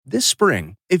This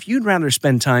spring, if you'd rather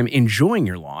spend time enjoying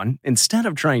your lawn instead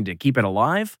of trying to keep it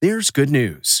alive, there's good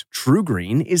news.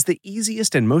 TruGreen is the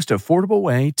easiest and most affordable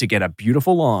way to get a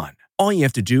beautiful lawn. All you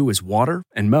have to do is water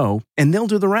and mow, and they'll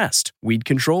do the rest. Weed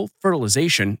control,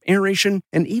 fertilization, aeration,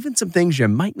 and even some things you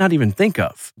might not even think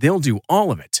of. They'll do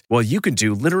all of it, while you can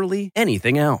do literally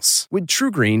anything else. With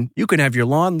TruGreen, you can have your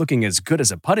lawn looking as good as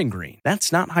a putting green.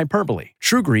 That's not hyperbole.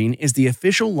 TruGreen is the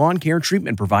official lawn care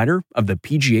treatment provider of the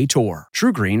PGA Tour.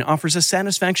 TruGreen offers a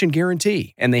satisfaction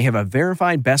guarantee, and they have a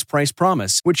verified best price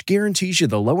promise, which guarantees you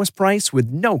the lowest price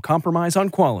with no compromise on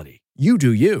quality. You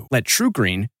do you. Let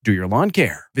TruGreen do your lawn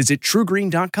care. Visit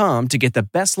TruGreen.com to get the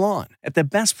best lawn at the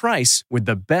best price with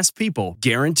the best people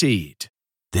guaranteed.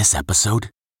 This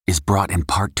episode is brought in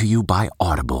part to you by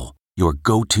Audible, your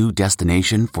go-to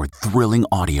destination for thrilling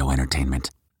audio entertainment.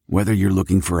 Whether you're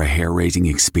looking for a hair-raising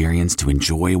experience to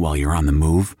enjoy while you're on the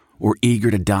move or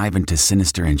eager to dive into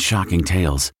sinister and shocking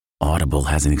tales, Audible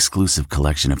has an exclusive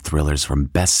collection of thrillers from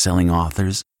best-selling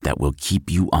authors that will keep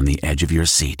you on the edge of your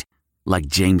seat. Like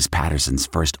James Patterson's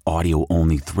first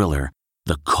audio-only thriller,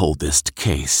 The Coldest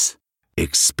Case.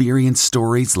 Experience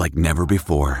stories like never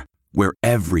before, where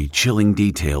every chilling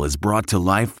detail is brought to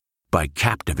life by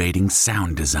captivating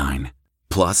sound design.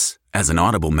 Plus, as an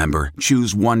Audible member,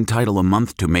 choose one title a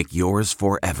month to make yours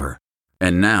forever.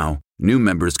 And now, new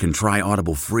members can try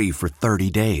Audible free for 30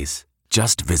 days.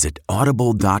 Just visit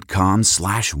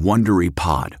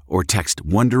audible.com/WonderyPod or text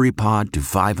WonderyPod to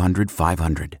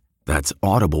 500-500. That's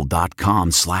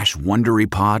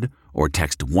audible.com/WonderyPod or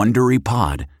text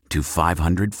WonderyPod to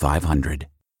 500-500.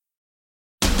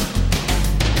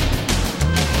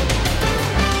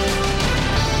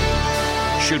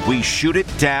 Should we shoot it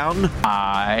down?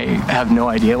 I have no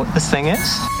idea what this thing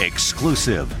is.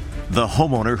 Exclusive. The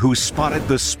homeowner who spotted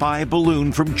the spy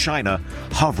balloon from China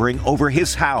hovering over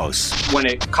his house. When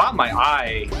it caught my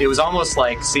eye, it was almost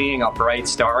like seeing a bright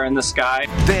star in the sky.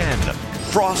 Then,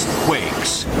 frost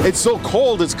quakes. It's so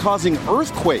cold it's causing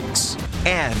earthquakes.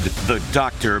 And the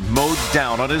doctor mowed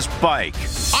down on his bike.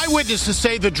 Eyewitnesses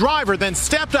say the driver then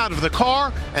stepped out of the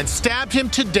car and stabbed him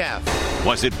to death.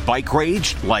 Was it bike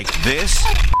rage like this?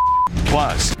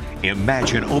 Plus,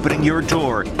 imagine opening your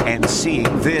door and seeing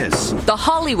this. The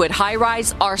Hollywood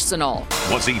high-rise arsenal.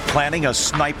 Was he planning a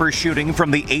sniper shooting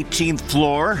from the 18th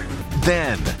floor?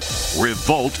 Then,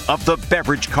 revolt of the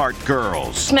beverage cart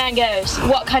girls. This man goes,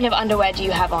 "What kind of underwear do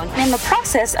you have on?" In the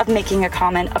process of making a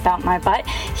comment about my butt,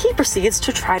 he proceeds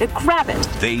to try to grab it.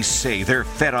 They say they're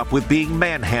fed up with being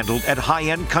manhandled at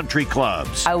high-end country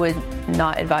clubs. I would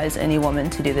not advise any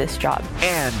woman to do this job.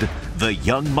 And the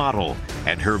young model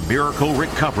and her miracle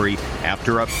recovery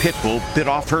after a pit bull bit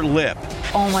off her lip.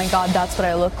 Oh my God, that's what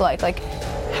I look like. Like,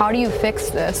 how do you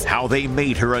fix this? How they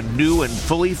made her a new and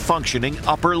fully functioning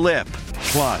upper lip.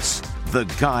 Plus, the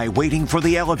guy waiting for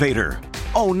the elevator.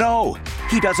 Oh no,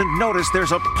 he doesn't notice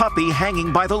there's a puppy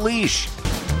hanging by the leash.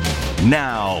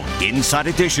 Now, Inside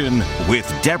Edition with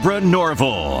Deborah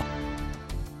Norville.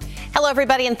 Hello,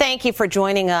 everybody, and thank you for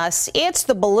joining us. It's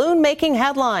the balloon making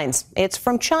headlines. It's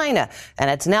from China, and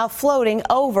it's now floating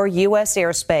over U.S.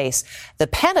 airspace. The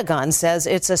Pentagon says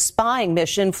it's a spying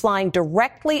mission flying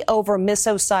directly over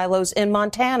miso silos in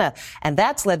Montana, and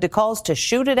that's led to calls to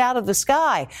shoot it out of the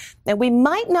sky. And we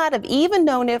might not have even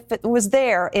known if it was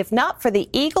there if not for the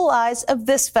eagle eyes of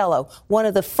this fellow, one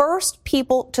of the first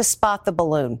people to spot the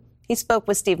balloon. He spoke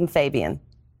with Stephen Fabian.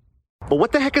 But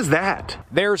what the heck is that?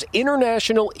 There's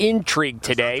international intrigue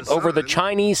today over the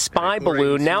Chinese spy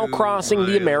balloon now crossing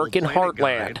the American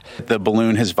heartland. The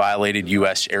balloon has violated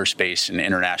U.S. airspace and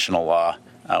international law,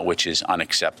 which is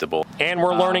unacceptable. And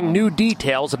we're learning new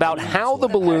details about how the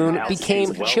balloon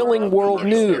became chilling world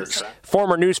news.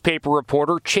 Former newspaper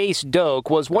reporter Chase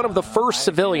Doak was one of the first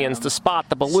civilians to spot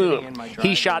the balloon.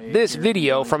 He shot this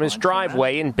video from his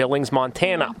driveway in Billings,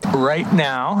 Montana. Right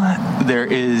now, there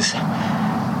is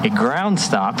a ground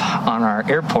stop on our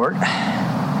airport,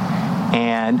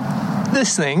 and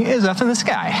this thing is up in the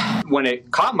sky. When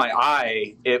it caught my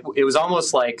eye, it was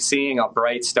almost like seeing a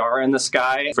bright star in the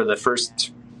sky. For the first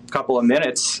couple of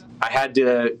minutes, I had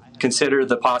to consider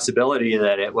the possibility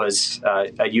that it was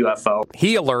a UFO.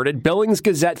 He alerted Billings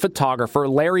Gazette photographer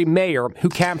Larry Mayer, who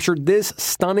captured this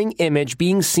stunning image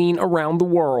being seen around the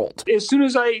world. As soon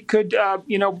as I could,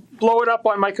 blow it up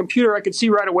on my computer, I could see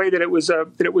right away that it was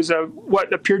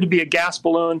what appeared to be a gas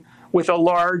balloon with a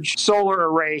large solar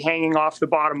array hanging off the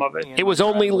bottom of it. It was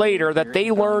only later that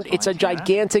they learned it's a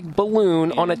gigantic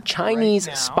balloon on a Chinese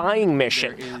spying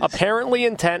mission, apparently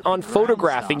intent on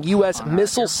photographing U.S.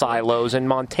 missile silos in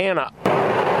Montana.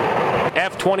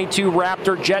 F-22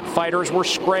 Raptor jet fighters were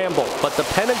scrambled, but the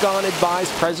Pentagon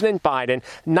advised President Biden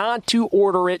not to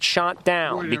order it shot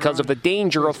down because of the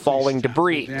danger of falling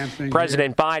debris.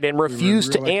 President Biden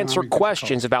refused to answer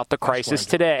questions about the crisis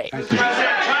today.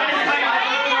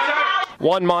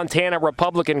 One Montana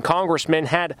Republican congressman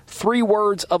had 3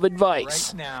 words of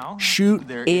advice. Shoot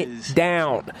it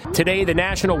down. Today, the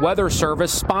National Weather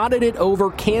Service spotted it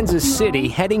over Kansas City,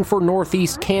 heading for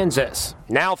northeast Kansas.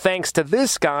 Now, thanks to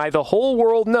this guy, the whole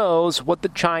world knows what the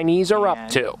Chinese are up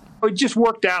to. It just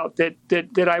worked out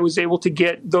that I was able to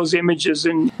get those images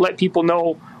and let people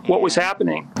know what was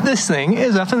happening. This thing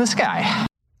is up in the sky.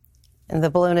 And the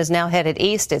balloon is now headed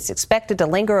east. It's expected to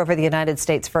linger over the United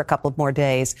States for a couple of more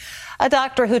days. A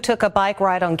doctor who took a bike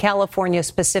ride on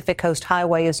California's Pacific Coast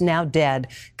Highway is now dead.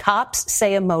 Cops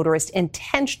say a motorist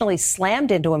intentionally slammed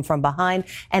into him from behind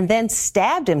and then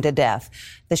stabbed him to death.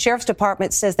 The sheriff's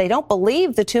department says they don't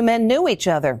believe the 2 men knew each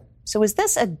other. So is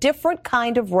this a different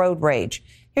kind of road rage?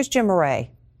 Here's Jim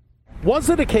Murray.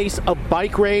 Was it a case of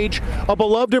bike rage? A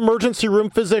beloved emergency room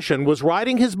physician was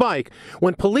riding his bike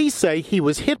when police say he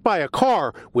was hit by a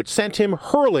car, which sent him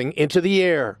hurling into the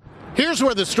air. Here's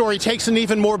where the story takes an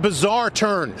even more bizarre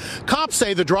turn. Cops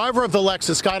say the driver of the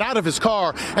Lexus got out of his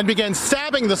car and began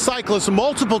stabbing the cyclist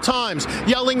multiple times,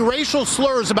 yelling racial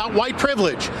slurs about white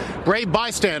privilege. Brave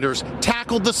bystanders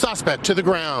tackled the suspect to the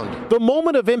ground. The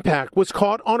moment of impact was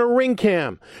caught on a ring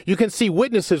cam. You can see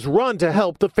witnesses run to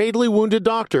help the fatally wounded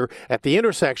doctor at the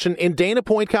intersection in Dana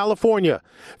Point, California.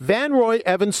 Van Roy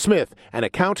Evans Smith, an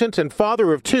accountant and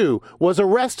father of 2, was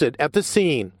arrested at the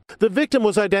scene. The victim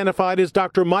was identified as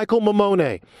Dr. Michael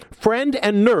Mamone, friend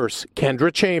and nurse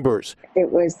Kendra Chambers.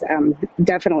 It was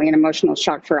definitely an emotional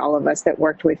shock for all of us that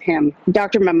worked with him.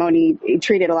 Dr. Mamone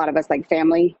treated a lot of us like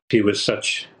family. He was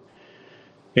such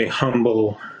a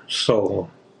humble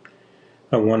soul,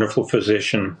 a wonderful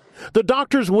physician. The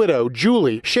doctor's widow,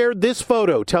 Julie, shared this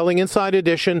photo, telling Inside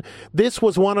Edition, "This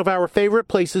was one of our favorite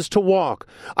places to walk.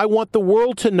 I want the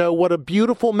world to know what a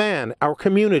beautiful man our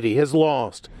community has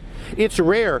lost." It's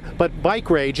rare, but bike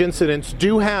rage incidents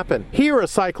do happen. Here, a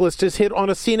cyclist is hit on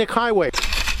a scenic highway.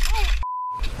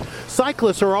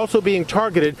 Cyclists are also being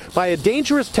targeted by a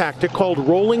dangerous tactic called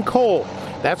rolling coal.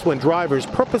 That's when drivers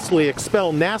purposely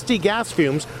expel nasty gas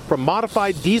fumes from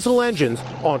modified diesel engines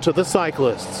onto the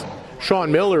cyclists.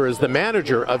 Sean Miller is the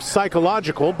manager of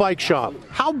Psychological Bike Shop.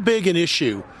 How big an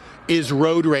issue is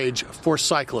road rage for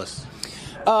cyclists?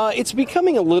 It's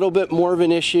becoming a little bit more of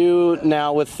an issue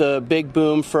now with the big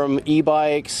boom from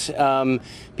e-bikes.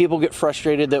 People get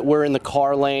frustrated that we're in the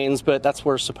car lanes, but that's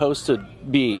where we're supposed to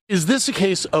be. Is this a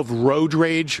case of road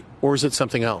rage, or is it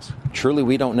something else? Truly,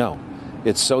 we don't know.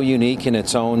 It's so unique in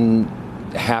its own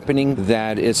happening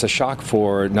that it's a shock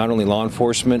for not only law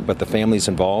enforcement, but the families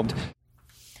involved.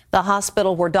 The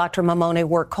hospital where Dr. Mamone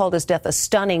worked called his death a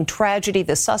stunning tragedy.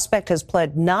 The suspect has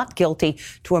pled not guilty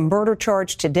to a murder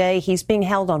charge today. He's being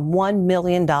held on $1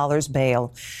 million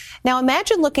bail. Now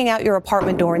imagine looking out your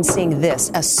apartment door and seeing this,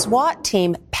 a SWAT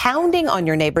team pounding on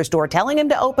your neighbor's door, telling him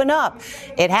to open up.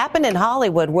 It happened in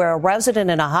Hollywood, where a resident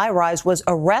in a high-rise was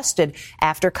arrested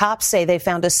after cops say they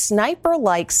found a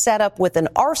sniper-like setup with an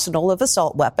arsenal of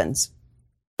assault weapons.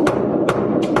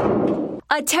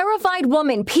 A terrified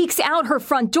woman peeks out her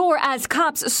front door as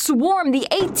cops swarm the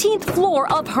 18th floor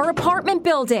of her apartment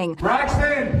building.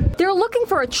 Braxton! They're looking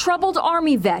for a troubled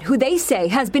Army vet who they say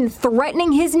has been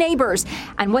threatening his neighbors.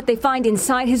 And what they find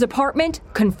inside his apartment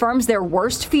confirms their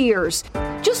worst fears.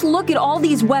 Just look at all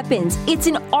these weapons. It's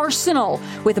an arsenal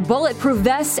with bulletproof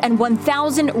vests and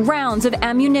 1,000 rounds of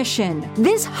ammunition.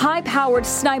 This high-powered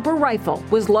sniper rifle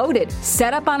was loaded,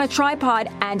 set up on a tripod,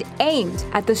 and aimed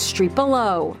at the street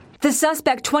below. The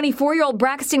suspect, 24-year-old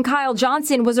Braxton Kyle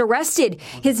Johnson, was arrested.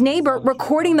 His neighbor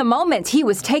recording the moment he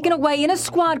was taken away in a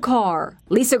squad car.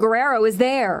 Lisa Guerrero is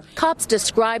there. Cops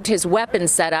described his weapon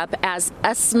setup as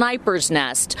a sniper's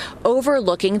nest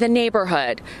overlooking the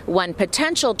neighborhood. One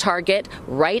potential target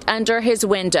right under his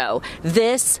window,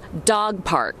 this dog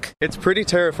park. It's pretty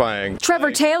terrifying.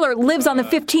 Trevor Taylor lives on the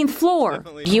 15th floor.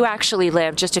 You actually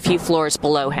live just a few floors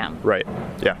below him. Right,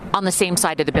 yeah. On the same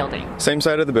side of the building. Same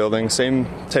side of the building, same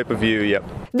type of view, yep.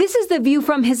 This is the view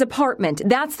from his apartment.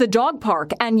 That's the dog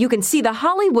park, and you can see the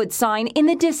Hollywood sign in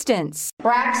the distance.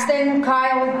 Braxton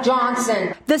Kyle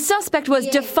Johnson. The suspect was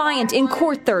defiant in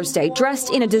court Thursday,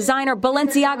 dressed in a designer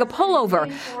Balenciaga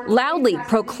pullover, loudly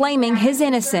proclaiming his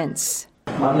innocence.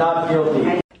 I'm not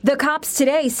guilty. The cops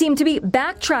today seem to be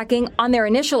backtracking on their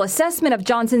initial assessment of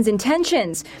Johnson's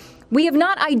intentions. We have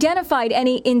not identified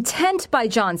any intent by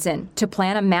Johnson to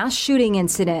plan a mass shooting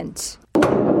incident.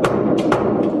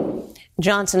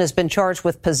 Johnson has been charged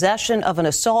with possession of an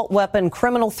assault weapon,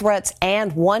 criminal threats,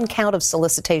 and 1 count of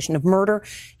solicitation of murder.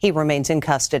 He remains in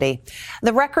custody.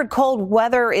 The record cold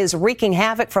weather is wreaking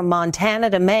havoc from Montana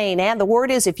to Maine, and the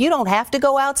word is if you don't have to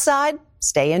go outside,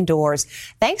 stay indoors.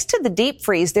 Thanks to the deep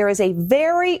freeze, there is a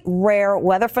very rare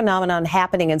weather phenomenon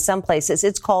happening in some places.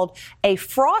 It's called a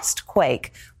frost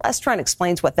quake. Les Trent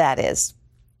explains what that is.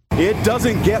 It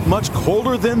doesn't get much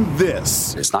colder than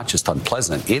this. It's not just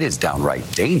unpleasant, it is downright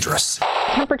dangerous.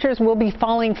 Temperatures will be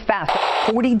falling fast.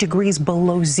 40 degrees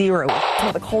below zero. Some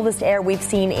of the coldest air we've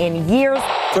seen in years.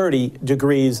 30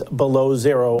 degrees below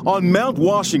zero. On Mount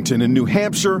Washington in New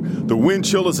Hampshire, the wind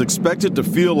chill is expected to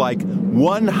feel like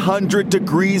 100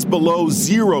 degrees below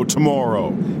zero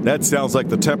tomorrow. That sounds like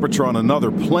the temperature on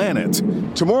another planet.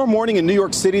 Tomorrow morning in New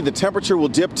York City, the temperature will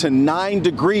dip to 9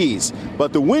 degrees,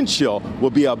 but the wind chill will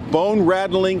be a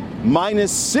bone-rattling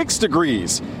 -6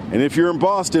 degrees. And if you're in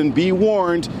Boston, be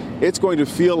warned, it's going to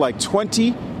feel like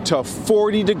 20 to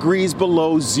 40 degrees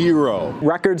below zero.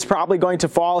 Records probably going to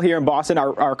fall here in Boston.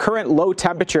 Our current low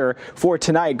temperature for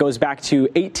tonight goes back to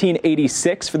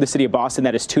 1886 for the city of Boston.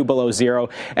 That is 2 below zero,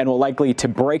 and we're likely to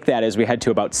break that as we head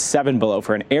to about 7 below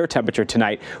for an air temperature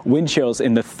tonight. Wind chills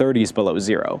in the 30s below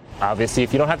zero. Obviously,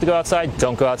 if you don't have to go outside,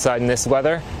 don't go outside in this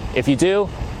weather. If you do,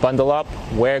 bundle up,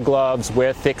 wear gloves,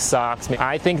 wear thick socks.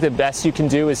 I think the best you can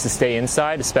do is to stay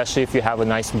inside, especially if you have a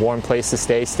nice warm place to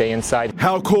stay inside.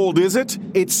 How cold is it?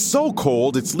 It's so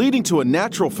cold, it's leading to a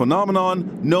natural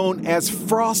phenomenon known as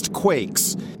frost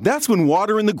quakes. That's when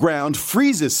water in the ground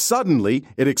freezes suddenly,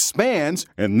 it expands,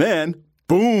 and then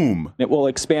boom. It will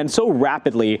expand so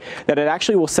rapidly that it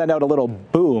actually will send out a little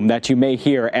boom that you may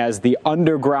hear as the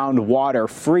underground water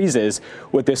freezes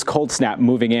with this cold snap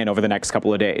moving in over the next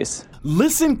couple of days.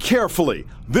 Listen carefully.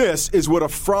 This is what a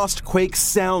frost quake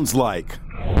sounds like.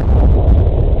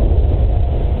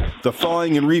 The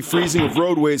thawing and refreezing of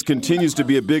roadways continues to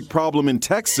be a big problem in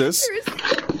Texas.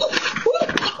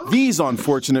 These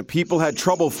unfortunate people had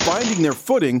trouble finding their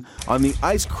footing on the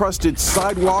ice-crusted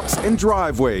sidewalks and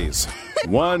driveways.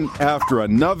 One after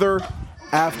another,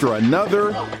 after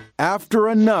another, after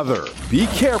another. Be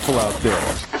careful out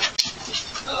there.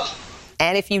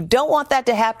 And if you don't want that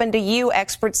to happen to you,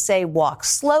 experts say walk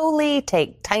slowly,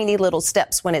 take tiny little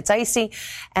steps when it's icy,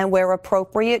 and wear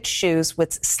appropriate shoes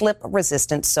with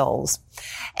slip-resistant soles.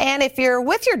 And if you're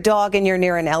with your dog and you're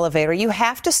near an elevator, you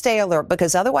have to stay alert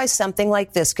because otherwise something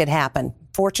like this could happen.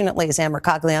 Fortunately, as Ann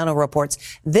Mercogliano reports,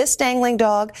 this dangling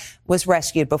dog was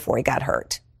rescued before he got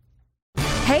hurt.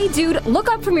 Hey, dude,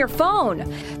 look up from your phone.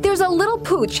 There's a little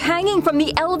pooch hanging from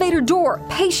the elevator door,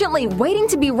 patiently waiting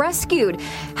to be rescued.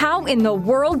 How in the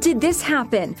world did this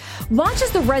happen? Watch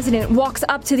as the resident walks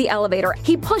up to the elevator.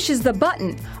 He pushes the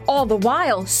button, all the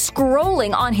while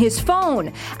scrolling on his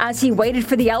phone. As he waited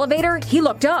for the elevator, he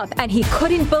looked up and he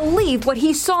couldn't believe what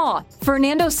he saw.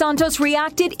 Fernando Santos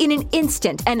reacted in an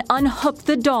instant and unhooked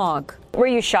the dog. Were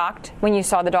you shocked when you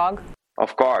saw the dog?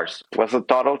 Of course, it was a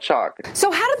total shock. So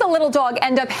how did the little dog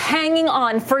end up hanging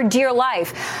on for dear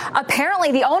life?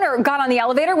 Apparently, the owner got on the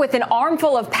elevator with an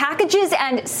armful of packages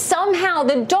and somehow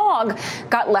the dog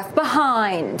got left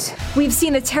behind. We've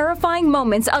seen the terrifying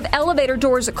moments of elevator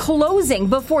doors closing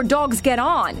before dogs get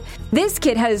on. This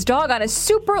kid had his dog on a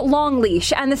super long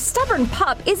leash and the stubborn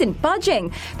pup isn't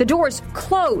budging. The doors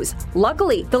close.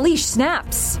 Luckily, the leash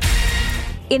snaps.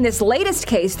 In this latest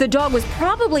case, the dog was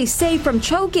probably safe from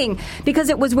choking because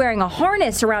it was wearing a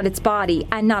harness around its body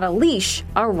and not a leash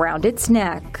around its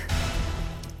neck.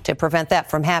 To prevent that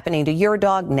from happening to your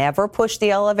dog, never push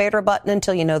the elevator button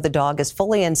until you know the dog is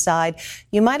fully inside.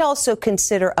 You might also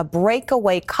consider a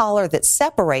breakaway collar that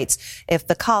separates if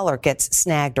the collar gets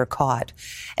snagged or caught.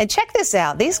 And check this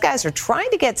out. These guys are trying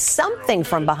to get something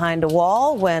from behind a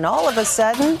wall when all of a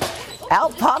sudden,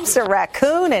 out pops a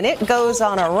raccoon and it goes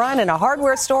on a run in a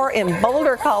hardware store in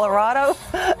Boulder, Colorado.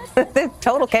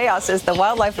 Total chaos as the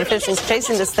wildlife officials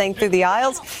chasing this thing through the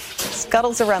aisles.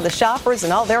 Scuttles around the shoppers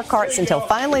and all their carts until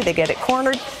finally they get it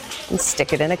cornered and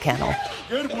stick it in a kennel.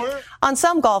 On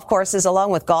some golf courses,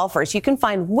 along with golfers, you can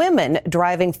find women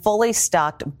driving fully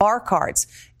stocked bar carts.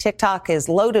 TikTok is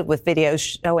loaded with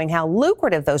videos showing how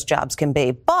lucrative those jobs can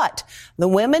be. But the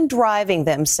women driving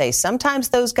them say sometimes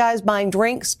those guys buying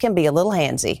drinks can be a little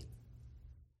handsy.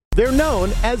 They're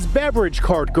known as beverage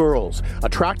cart girls,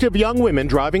 attractive young women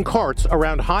driving carts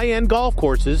around high-end golf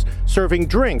courses, serving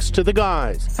drinks to the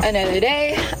guys. Another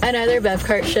day, another bev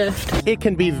cart shift. It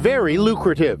can be very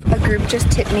lucrative. A group just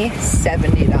tipped me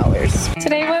 $70.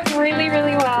 Today went really,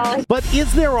 really well. But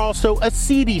is there also a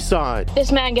seedy side?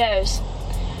 This man goes,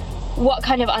 What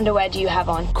kind of underwear do you have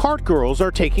on? Cart girls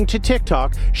are taking to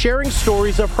TikTok, sharing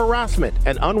stories of harassment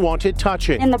and unwanted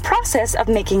touching. In the process of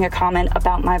making a comment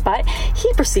about my butt,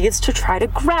 he proceeds to try to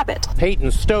grab it. Peyton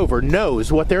Stover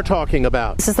knows what they're talking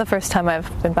about. This is the first time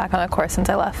I've been back on a course since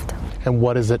I left. And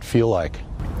what does it feel like?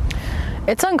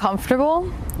 It's uncomfortable.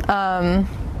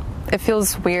 It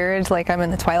feels weird, like I'm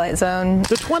in the Twilight Zone.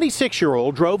 The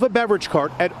 26-year-old drove a beverage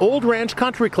cart at Old Ranch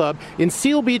Country Club in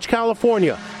Seal Beach,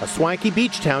 California, a swanky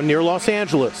beach town near Los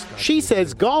Angeles. She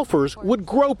says golfers would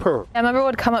grope her. A member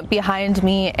would come up behind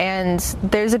me, and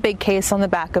there's a big case on the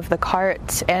back of the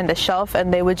cart and a shelf,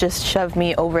 and they would just shove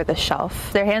me over the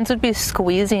shelf. Their hands would be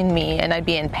squeezing me, and I'd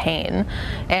be in pain,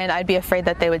 and I'd be afraid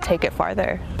that they would take it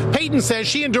farther. Peyton says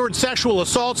she endured sexual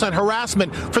assaults and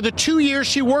harassment for the 2 years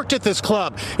she worked at this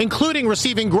club, including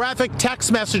receiving graphic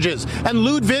text messages and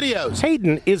lewd videos.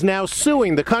 Peyton is now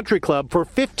suing the country club for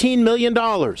 $15 million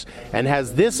and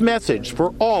has this message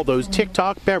for all those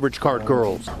TikTok beverage cart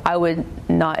girls. I would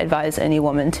not advise any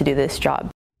woman to do this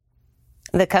job.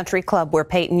 The country club where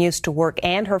Peyton used to work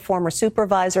and her former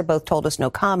supervisor both told us no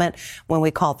comment when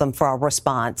we called them for a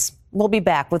response. We'll be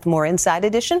back with more Inside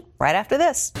Edition right after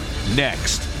this.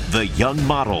 Next, the young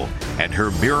model and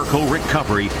her miracle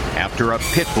recovery after a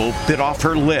pit bull bit off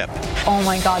her lip. Oh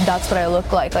my God, that's what I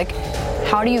look like. Like,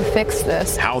 how do you fix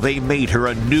this? How they made her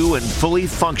a new and fully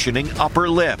functioning upper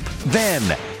lip.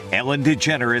 Then, Ellen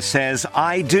DeGeneres says,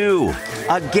 I do.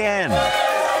 Again.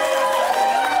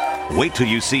 Wait till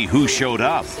you see who showed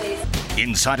up.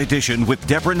 Inside Edition with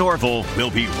Deborah Norville.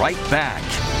 We'll be right back.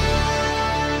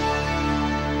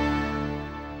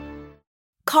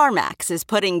 CarMax is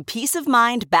putting peace of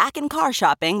mind back in car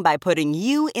shopping by putting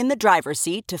you in the driver's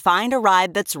seat to find a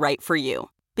ride that's right for you.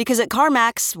 Because at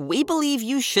CarMax, we believe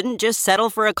you shouldn't just settle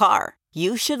for a car.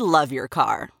 You should love your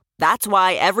car. That's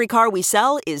why every car we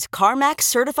sell is CarMax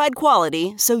certified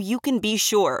quality, so you can be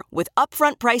sure with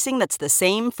upfront pricing that's the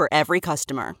same for every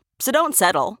customer. So don't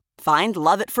settle. Find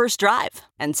love at first drive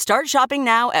and start shopping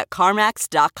now at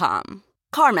CarMax.com.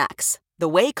 CarMax, the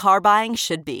way car buying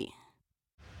should be.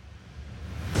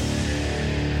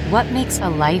 What makes a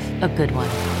life a good one?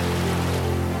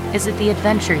 Is it the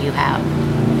adventure you have?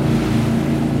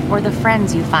 Or the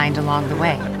friends you find along the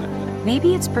way?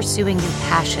 Maybe it's pursuing your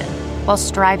passion while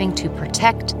striving to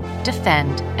protect,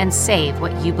 defend, and save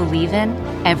what you believe in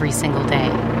every single day.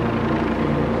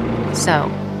 So,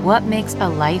 what makes a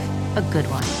life a good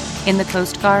one? In the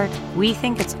Coast Guard, we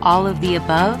think it's all of the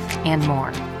above and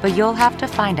more, but you'll have to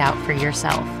find out for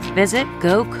yourself. Visit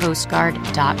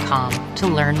GoCoastGuard.com to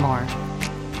learn more.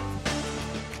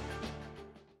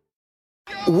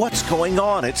 What's going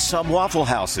on at some Waffle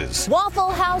Houses? Waffle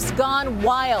House gone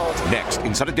wild. Next,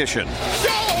 Inside Edition.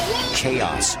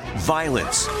 Chaos,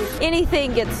 violence.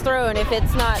 Anything gets thrown if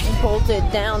it's not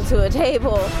bolted down to a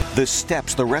table. The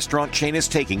steps the restaurant chain is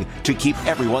taking to keep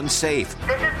everyone safe.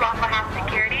 This is Waffle House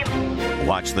Security.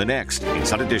 Watch the next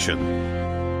Inside Edition.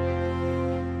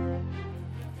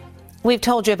 We've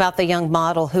told you about the young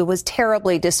model who was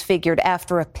terribly disfigured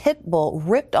after a pit bull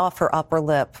ripped off her upper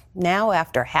lip. Now,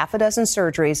 after half a dozen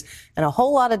surgeries and a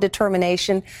whole lot of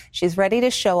determination, she's ready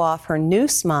to show off her new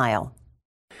smile.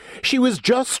 She was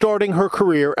just starting her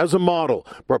career as a model,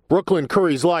 but Brooklyn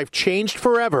Curry's life changed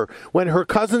forever when her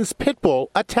cousin's pit bull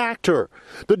attacked her.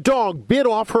 The dog bit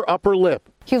off her upper lip.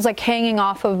 He was like hanging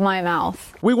off of my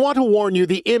mouth. We want to warn you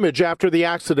the image after the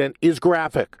accident is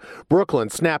graphic. Brooklyn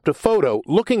snapped a photo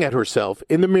looking at herself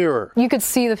in the mirror. You could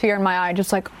see the fear in my eye,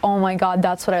 just like, oh my God,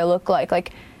 that's what I look like.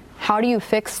 Like, how do you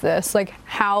fix this? Like,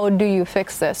 how do you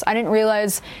fix this? I didn't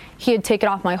realize he had taken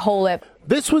off my whole lip.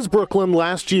 This was Brooklyn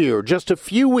last year, just a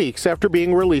few weeks after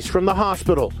being released from the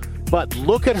hospital. But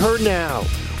look at her now.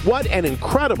 What an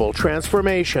incredible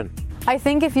transformation. I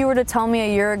think if you were to tell me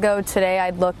a year ago today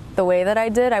I'd look the way that I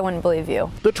did, I wouldn't believe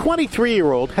you. The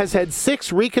 23-year-old has had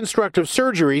 6 reconstructive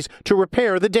surgeries to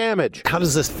repair the damage. How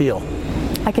does this feel?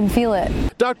 I can feel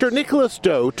it. Dr. Nicholas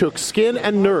Doe took skin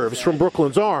and nerves from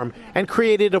Brooklyn's arm and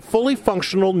created a fully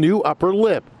functional new upper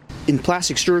lip. In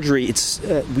plastic surgery,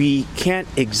 we can't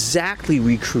exactly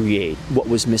recreate what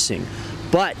was missing.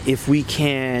 But if we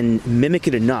can mimic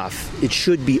it enough, it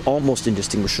should be almost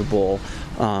indistinguishable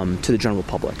to the general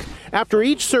public. After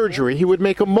each surgery, he would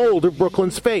make a mold of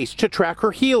Brooklyn's face to track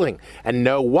her healing and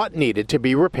know what needed to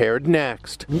be repaired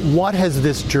next. What has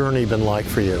this journey been like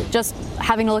for you? Just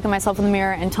having to look at myself in the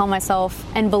mirror and tell myself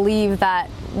and believe that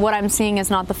what I'm seeing is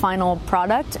not the final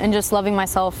product, and just loving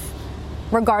myself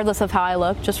regardless of how I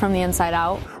look, just from the inside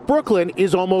out. Brooklyn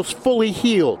is almost fully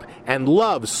healed and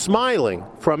loves smiling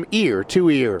from ear to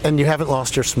ear. And you haven't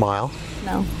lost your smile?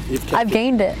 No, I've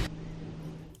gained it.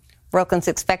 Brooklyn's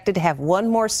expected to have one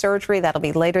more surgery. That'll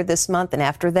be later this month. And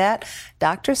after that,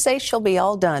 doctors say she'll be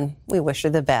all done. We wish her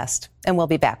the best. And we'll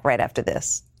be back right after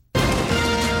this.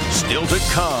 Still to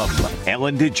come,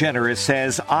 Ellen DeGeneres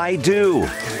says, I do,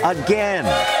 again.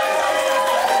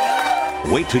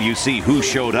 Wait till you see who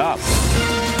showed up.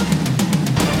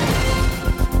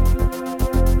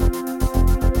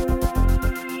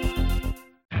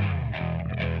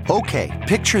 Okay,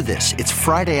 picture this. It's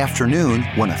Friday afternoon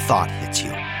when a thought hits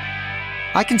you.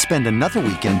 I can spend another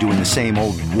weekend doing the same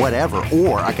old whatever,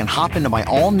 or I can hop into my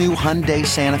all-new Hyundai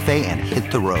Santa Fe and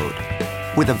hit the road.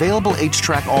 With available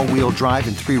H-Track all-wheel drive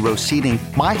and 3-row seating,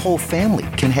 my whole family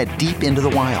can head deep into the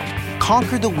wild.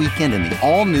 Conquer the weekend in the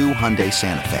all-new Hyundai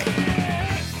Santa Fe.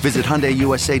 Visit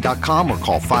HyundaiUSA.com or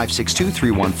call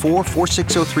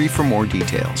 562-314-4603 for more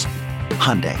details.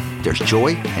 Hyundai, there's joy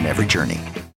in every journey.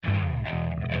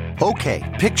 Okay,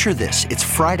 picture this. It's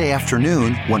Friday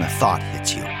afternoon when a thought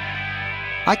hits you.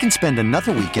 I can spend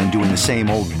another weekend doing the same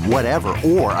old whatever,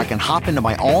 or I can hop into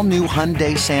my all-new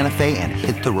Hyundai Santa Fe and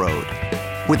hit the road.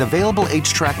 With available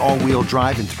H-Track all-wheel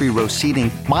drive and 3-row seating,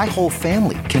 my whole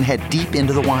family can head deep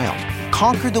into the wild.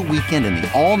 Conquer the weekend in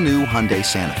the all-new Hyundai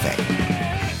Santa Fe.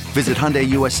 Visit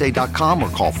HyundaiUSA.com or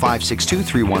call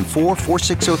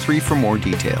 562-314-4603 for more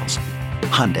details.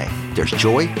 Hyundai, there's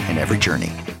joy in every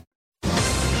journey.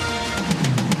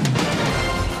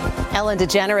 Ellen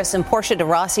DeGeneres and Portia de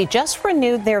Rossi just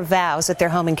renewed their vows at their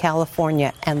home in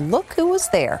California. And look who was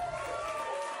there.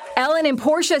 Ellen and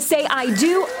Portia say I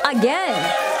do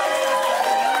again.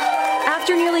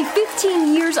 After nearly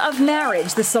 15 years of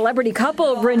marriage, the celebrity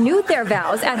couple renewed their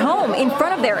vows at home in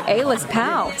front of their A-list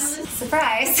pals.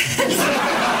 Surprise.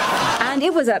 And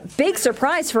it was a big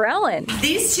surprise for Ellen.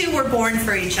 These two were born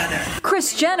for each other.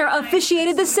 Kris Jenner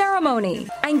officiated the ceremony.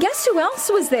 And guess who else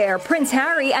was there? Prince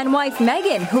Harry and wife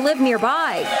Meghan, who live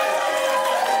nearby.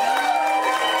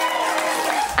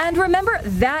 And remember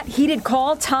that heated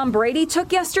call Tom Brady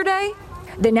took yesterday?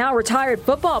 The now retired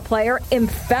football player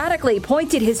emphatically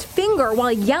pointed his finger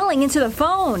while yelling into the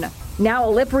phone. Now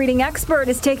a lip-reading expert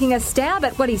is taking a stab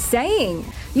at what he's saying.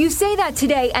 You say that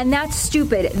today, and that's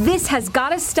stupid. This has got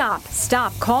to stop.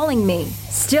 Stop calling me.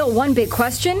 Still one big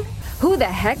question. Who the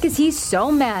heck is he so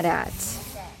mad at?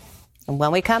 And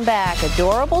when we come back,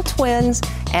 adorable twins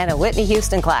and a Whitney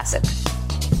Houston classic.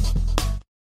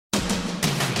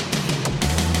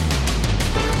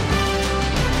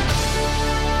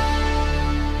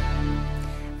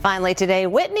 Finally today,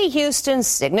 Whitney Houston's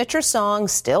signature song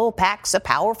still packs a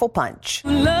powerful punch.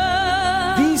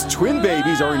 These twin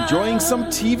babies are enjoying some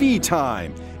TV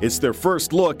time. It's their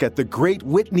first look at the great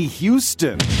Whitney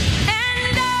Houston.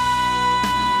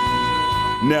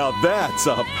 Now that's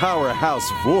a powerhouse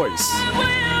voice.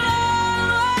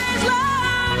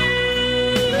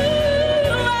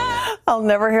 I'll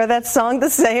never hear that song the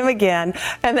same again.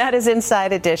 And that is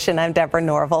Inside Edition. I'm Deborah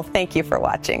Norville. Thank you for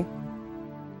watching.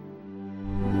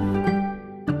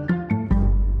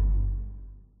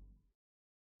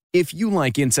 If you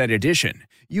like Inside Edition,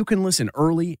 you can listen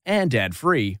early and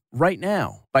ad-free right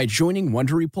now by joining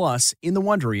Wondery Plus in the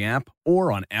Wondery app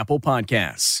or on Apple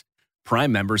Podcasts.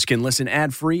 Prime members can listen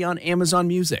ad-free on Amazon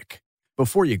Music.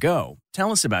 Before you go,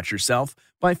 tell us about yourself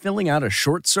by filling out a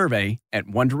short survey at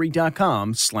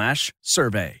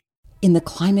Wondery.com/survey. In the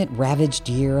climate-ravaged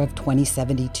year of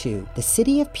 2072, the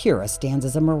city of Pura stands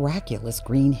as a miraculous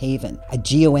green haven, a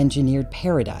geoengineered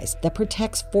paradise that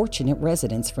protects fortunate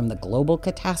residents from the global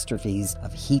catastrophes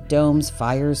of heat domes,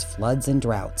 fires, floods, and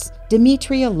droughts.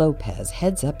 Demetria Lopez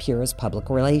heads up Pura's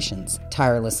public relations,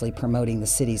 tirelessly promoting the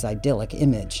city's idyllic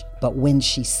image. But when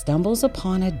she stumbles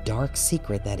upon a dark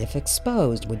secret that, if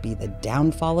exposed, would be the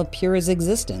downfall of Pura's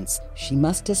existence, she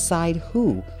must decide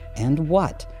who and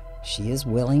what she is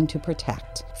willing to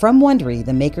protect. From Wondery,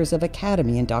 the makers of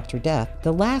Academy and Dr. Death,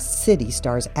 The Last City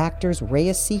stars actors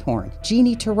Reyes Sehorn,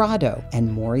 Jeannie Torrado,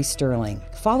 and Maury Sterling.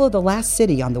 Follow The Last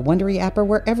City on the Wondery app or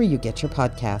wherever you get your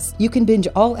podcasts. You can binge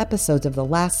all episodes of The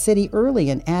Last City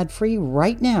early and ad-free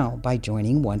right now by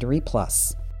joining Wondery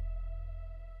Plus.